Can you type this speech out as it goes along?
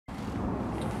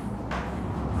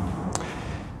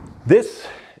This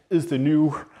is the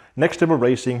new Next Level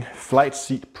Racing Flight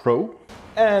Seat Pro,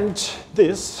 and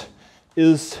this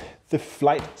is the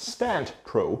Flight Stand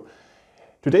Pro.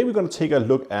 Today we're going to take a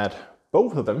look at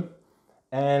both of them,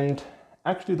 and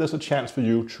actually there's a chance for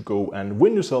you to go and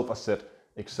win yourself a set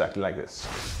exactly like this.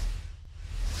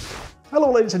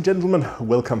 Hello ladies and gentlemen,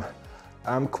 welcome.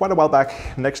 Quite a while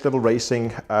back, Next Level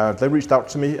Racing, they reached out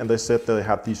to me and they said they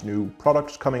had these new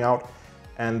products coming out,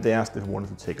 and they asked if I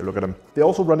wanted to take a look at them. They're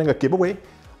also running a giveaway.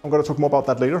 I'm going to talk more about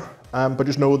that later, but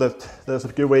just know that there's a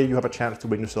giveaway. You have a chance to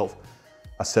win yourself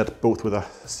a set, both with a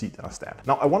seat and a stand.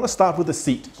 Now I want to start with the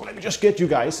seat, so let me just get you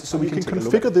guys, so we can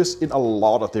configure this in a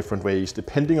lot of different ways,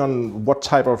 depending on what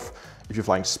type of, if you're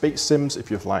flying space sims,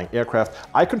 if you're flying aircraft.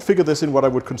 I configure this in what I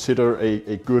would consider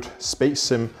a good space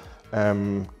sim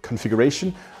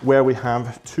configuration, where we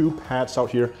have two pads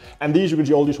out here, and these, you can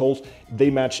see all these holes,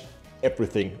 they match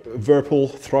everything. Virpil,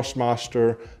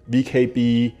 Thrustmaster,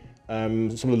 VKB,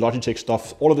 some of the Logitech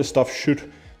stuff, all of this stuff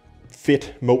should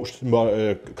fit most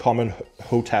common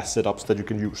HOTAS setups that you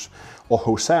can use, or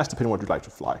HOSAS, depending on what you'd like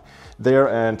to fly. There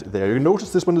and there. You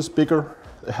notice this one is bigger.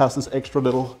 It has this extra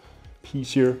little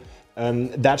piece here,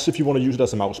 and that's if you want to use it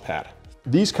as a mouse pad.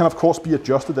 These can of course be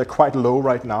adjusted. They're quite low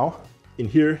right now. In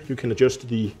here you can adjust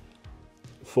the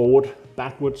forward,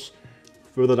 backwards.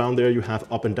 Further down there you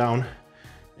have up and down.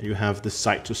 You have the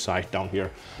side to side down here.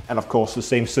 And of course the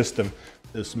same system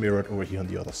is mirrored over here on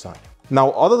the other side. Now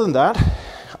other than that,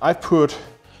 I put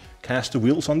caster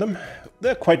wheels on them.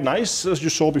 They're quite nice. As you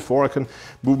saw before, I can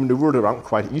maneuver it around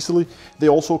quite easily. They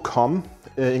also come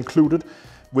included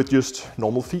with just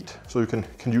normal feet, so you can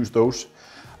use those.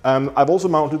 I've also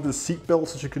mounted the seat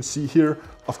belts, as you can see here.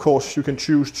 Of course you can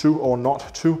choose to or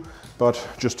not to, but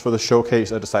just for the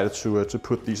showcase I decided to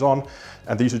put these on,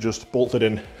 and these are just bolted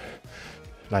in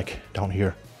like down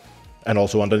here, and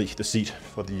also underneath the seat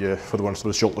for the ones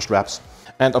with the shoulder straps.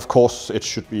 And of course it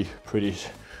should be pretty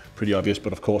obvious,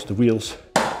 but of course the wheels,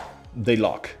 they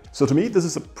lock. So to me this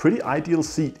is a pretty ideal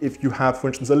seat if you have, for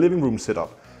instance, a living room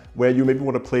setup where you maybe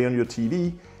want to play on your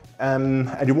TV,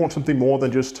 and you want something more than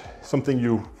just something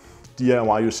you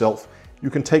DIY yourself. You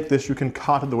can take this, you can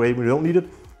cart it away when you don't need it,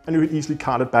 and you can easily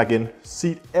cart it back in.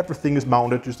 Seat, everything is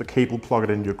mounted, just a cable, plug it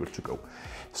in, you're good to go.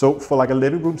 So for like a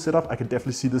living room setup, I can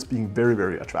definitely see this being very,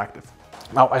 very attractive.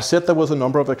 Now I said there was a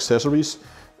number of accessories.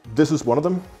 This is one of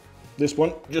them. This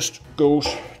one just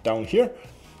goes down here,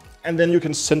 and then you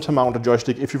can center mount a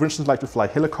joystick. If you, for instance, like to fly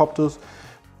helicopters,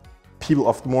 people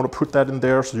often want to put that in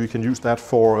there, so you can use that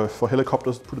for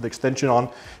helicopters, put an extension on.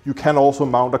 You can also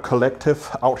mount a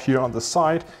collective out here on the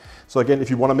side. So again, if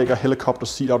you want to make a helicopter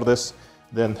seat out of this,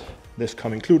 then this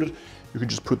come included. You can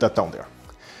just put that down there.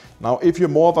 Now, if you're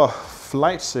more of a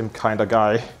flight sim kind of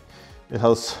guy, it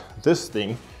has this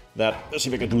thing that, let's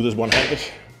see if I can do this one-handed.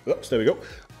 Oops, there we go.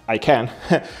 I can.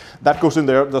 That goes in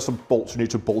there. There's some bolts you need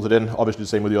to bolt it in, obviously the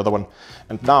same with the other one.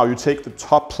 And now you take the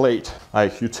top plate,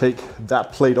 like you take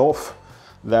that plate off,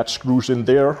 that screws in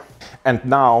there, and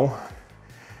now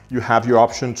you have your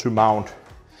option to mount,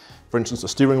 for instance, a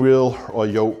steering wheel or a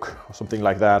yoke or something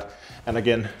like that. And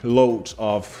again, loads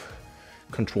of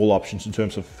control options in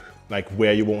terms of like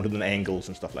where you want it and angles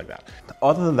and stuff like that.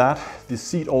 Other than that, the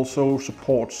seat also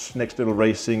supports Next Level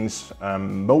Racing's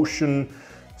motion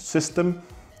system,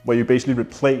 where you basically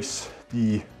replace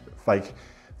the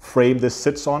frame this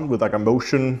sits on with like a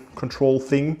motion control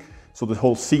thing, so the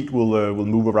whole seat will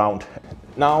move around.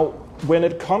 Now, when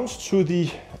it comes to the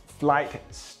Flight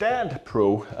Stand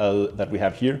Pro that we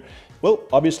have here, well,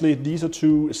 obviously these are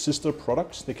two sister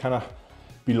products. They kind of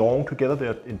belong together.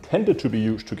 They're intended to be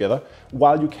used together.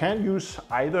 While you can use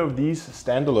either of these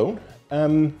standalone,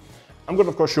 I'm going to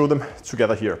of course show them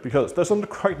together here, because there's some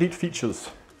quite neat features.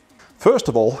 First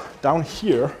of all, down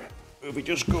here, if we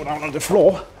just go down on the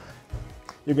floor,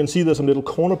 you can see there's some little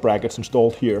corner brackets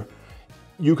installed here.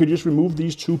 You could just remove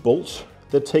these two bolts,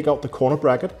 then take out the corner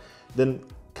bracket, then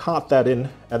cart that in,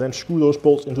 and then screw those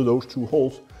bolts into those two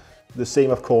holes. The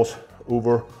same, of course,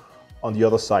 over on the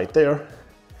other side there.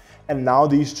 And now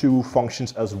these two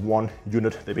functions as one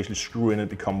unit. They basically screw in and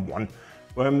become one,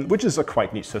 which is a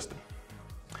quite neat system.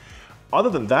 Other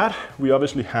than that, we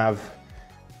obviously have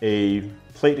a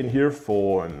plate in here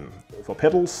for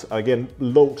pedals. Again,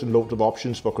 loads and loads of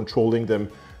options for controlling them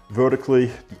vertically,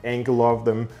 the angle of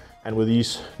them, and with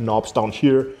these knobs down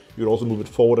here, you can also move it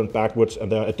forward and backwards,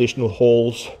 and there are additional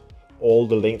holes all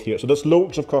the length here. So there's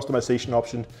loads of customization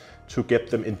options to get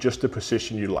them in just the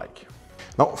position you like.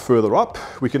 Now further up,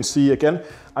 we can see again,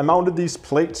 I mounted these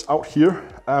plates out here.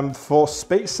 For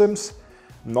space sims,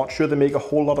 Not sure they make a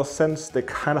whole lot of sense. They're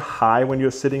kind of high when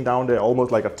you're sitting down. They're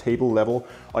almost like a table level,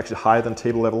 actually higher than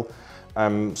table level.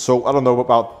 So I don't know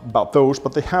about those,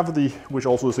 but they have which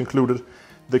also is included,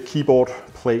 the keyboard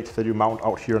plate that you mount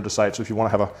out here on the side. So if you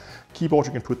want to have a keyboard,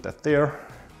 you can put that there.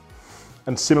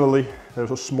 And similarly,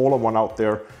 there's a smaller one out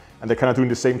there, and they're kind of doing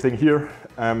the same thing here.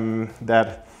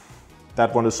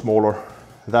 That one is smaller,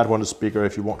 that one is bigger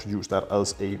if you want to use that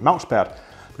as a mouse pad.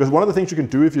 Because one of the things you can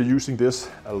do if you're using this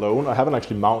alone, I haven't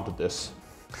actually mounted this,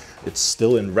 it's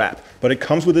still in wrap, but it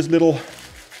comes with this little,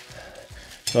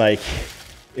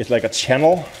 it's like a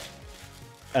channel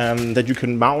that you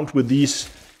can mount with these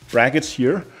brackets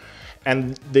here.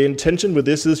 And the intention with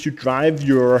this is you drive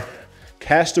your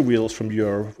caster wheels from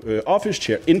your office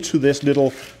chair into this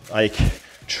little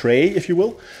tray, if you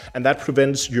will, and that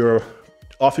prevents your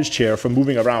office chair from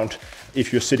moving around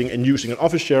if you're sitting and using an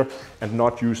office chair and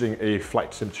not using a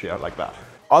flight sim chair like that.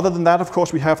 Other than that, of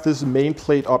course, we have this main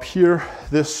plate up here.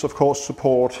 This, of course,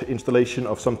 supports installation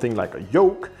of something like a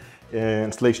yoke,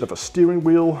 installation of a steering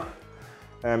wheel.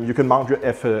 You can mount your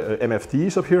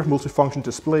MFDs up here, multifunction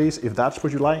displays, if that's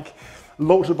what you like.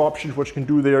 Loads of options what you can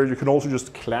do there. You can also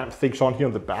just clamp things on here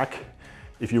on the back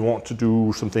if you want to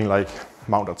do something like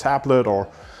mount a tablet or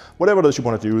whatever it is you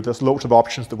want to do. There's loads of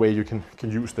options the way you can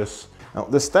use this. Now,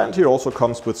 this stand here also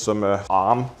comes with some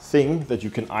arm thing that you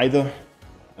can either,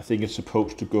 I think it's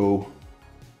supposed to go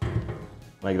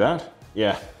like that.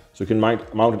 Yeah, so you can mount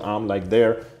an arm like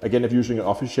there. Again, if you're using an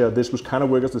office chair, this was kind of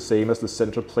works the same as the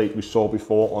center plate we saw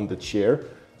before on the chair.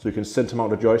 So you can center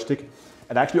mount a joystick.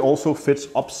 It actually also fits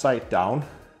upside down.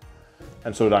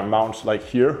 And so that mounts like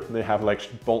here. They have like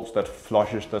bolts that's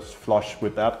flush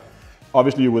with that.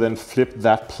 Obviously, you would then flip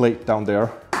that plate down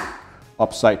there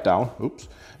upside down. Oops.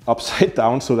 Upside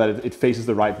down so that it faces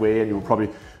the right way, and you will probably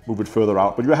move it further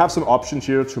out. But you have some options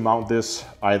here to mount this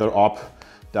either up,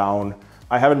 down.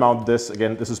 I haven't mounted this.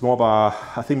 Again, this is more of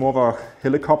a, I think more of a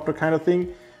helicopter kind of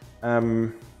thing.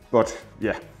 But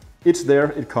yeah, it's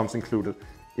there. It comes included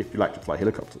if you like to fly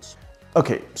helicopters.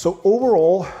 Okay, so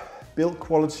overall, build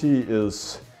quality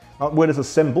is, when it's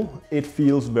assembled, it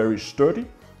feels very sturdy.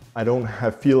 I don't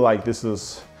feel like this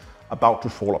is about to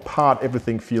fall apart.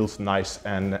 Everything feels nice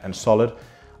and solid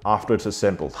after it's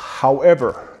assembled.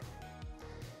 However,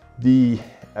 the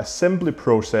assembly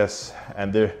process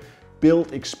and the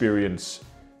build experience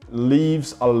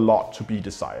leaves a lot to be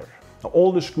desired. Now,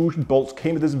 all the screws and bolts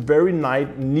came with this very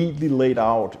neatly laid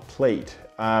out plate.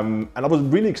 And I was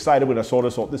really excited when I saw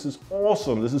this. I thought, this is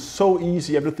awesome. This is so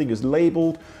easy. Everything is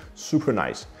labeled, super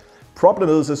nice. Problem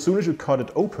is, as soon as you cut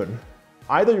it open,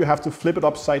 either you have to flip it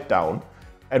upside down,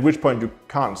 at which point you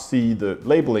can't see the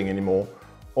labeling anymore,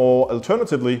 or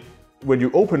alternatively, when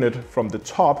you open it from the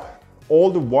top,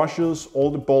 all the washers, all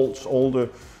the bolts,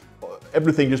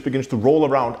 everything just begins to roll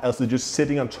around as they're just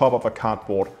sitting on top of a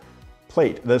cardboard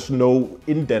plate. There's no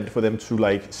indent for them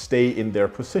to stay in their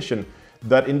position.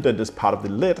 That indent is part of the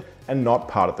lid and not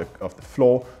part of the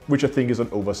floor, which I think is an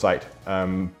oversight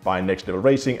by Next Level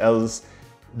Racing, as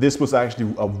this was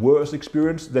actually a worse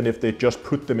experience than if they just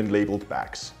put them in labeled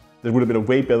bags. There would have been a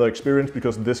way better experience,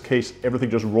 because in this case, everything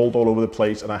just rolled all over the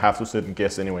place and I have to sit and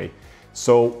guess anyway.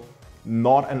 So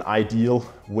not an ideal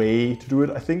way to do it,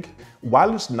 I think.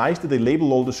 While it's nice that they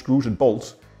label all the screws and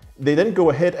bolts, they then go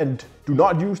ahead and do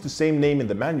not use the same name in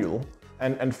the manual.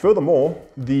 And furthermore,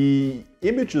 the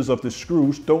images of the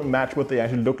screws don't match what they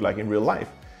actually look like in real life.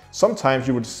 Sometimes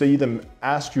you would see them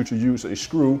ask you to use a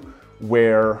screw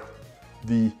where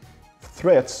the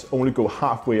threads only go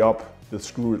halfway up the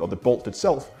screw or the bolt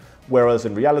itself, whereas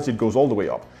in reality it goes all the way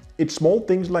up. It's small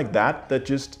things like that that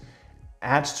just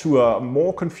adds to a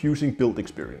more confusing build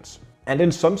experience. And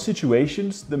in some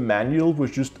situations, the manual was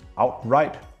just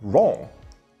outright wrong.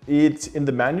 In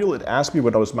the manual, it asked me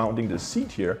when I was mounting the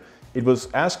seat here, it was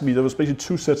asking me, there was basically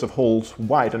two sets of holes,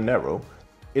 wide and narrow.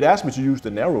 It asked me to use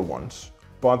the narrow ones,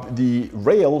 but the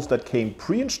rails that came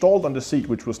pre-installed on the seat,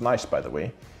 which was nice by the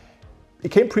way,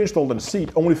 it came pre-installed on the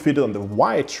seat, only fitted on the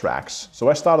wide tracks. So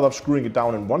I started off screwing it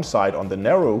down on one side on the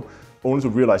narrow, only to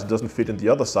realize it doesn't fit in the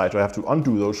other side, so I have to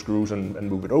undo those screws and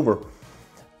move it over.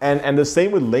 And the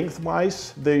same with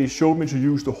lengthwise, they showed me to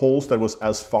use the holes that was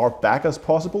as far back as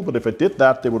possible, but if I did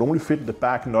that, they would only fit in the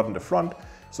back, not in the front.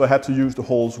 So I had to use the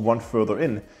holes one further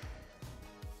in.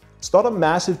 It's not a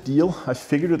massive deal. I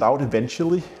figured it out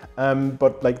eventually,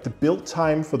 but the build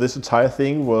time for this entire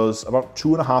thing was about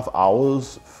 2.5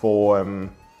 hours for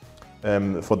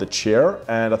the chair,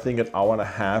 and I think 1.5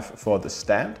 hours for the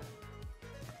stand.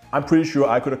 I'm pretty sure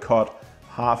I could have cut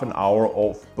half an hour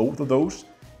off both of those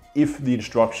if the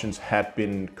instructions had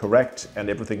been correct and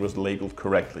everything was labeled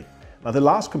correctly. Now the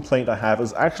last complaint I have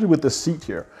is actually with the seat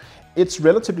here. It's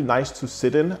relatively nice to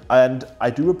sit in, and I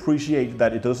do appreciate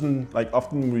that it doesn't, like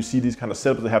often when we see these kind of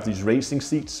setups, they have these racing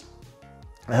seats.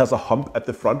 It has a hump at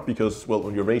the front because, well,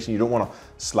 when you're racing, you don't want to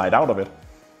slide out of it.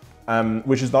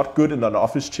 Which is not good in an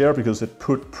office chair because it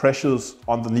put pressures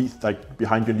underneath, like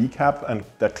behind your kneecap, and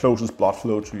that closes blood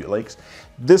flow to your legs.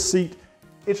 This seat,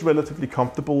 it's relatively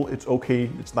comfortable, it's okay,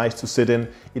 it's nice to sit in.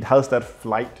 It has that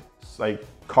flight, like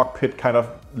cockpit kind of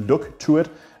look to it,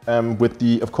 with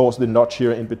the, of course, the notch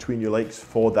here in between your legs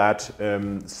for that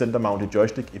center mounted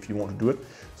joystick if you want to do it.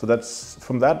 So that's,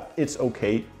 from that, it's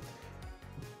okay.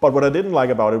 But what I didn't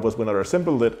like about it was when I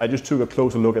assembled it, I just took a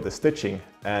closer look at the stitching,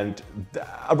 and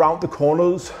around the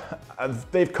corners,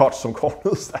 they've cut some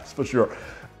corners, that's for sure.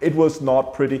 It was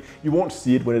not pretty. You won't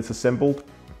see it when it's assembled,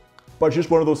 but it's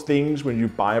just one of those things when you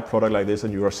buy a product like this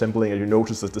and you're assembling and you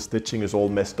notice that the stitching is all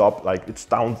messed up, like it's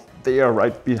down there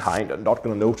right behind, and not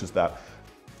gonna notice that.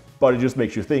 But it just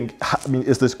makes you think, I mean,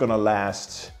 is this gonna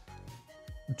last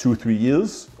 2-3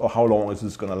 years, or how long is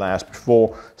this going to last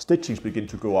before stitchings begin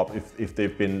to go up if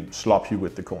they've been sloppy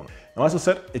with the corner. Now, as I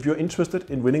said, if you're interested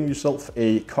in winning yourself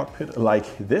a cockpit like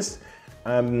this,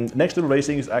 Next Level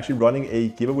Racing is actually running a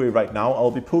giveaway right now. I'll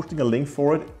be posting a link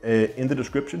for it in the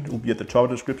description. It will be at the top of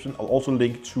the description. I'll also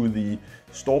link to the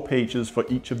store pages for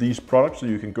each of these products, so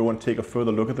you can go and take a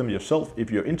further look at them yourself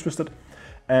if you're interested.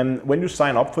 And when you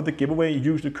sign up for the giveaway,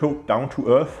 use the code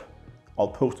DOWNTOEARTH. I'll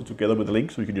post it together with the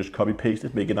link so you can just copy paste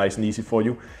it, make it nice and easy for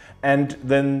you. And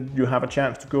then you have a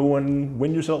chance to go and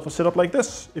win yourself a setup like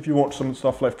this. If you want some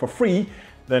stuff left for free,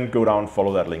 then go down and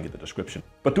follow that link in the description.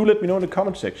 But do let me know in the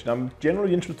comment section. I'm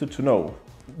generally interested to know,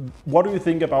 what do you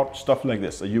think about stuff like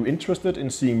this? Are you interested in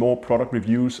seeing more product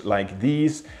reviews like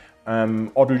these?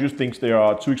 Or do you just think they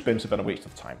are too expensive and a waste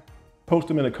of time? Post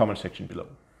them in the comment section below.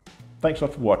 Thanks a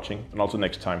lot for watching, and also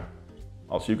next time,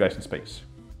 I'll see you guys in space.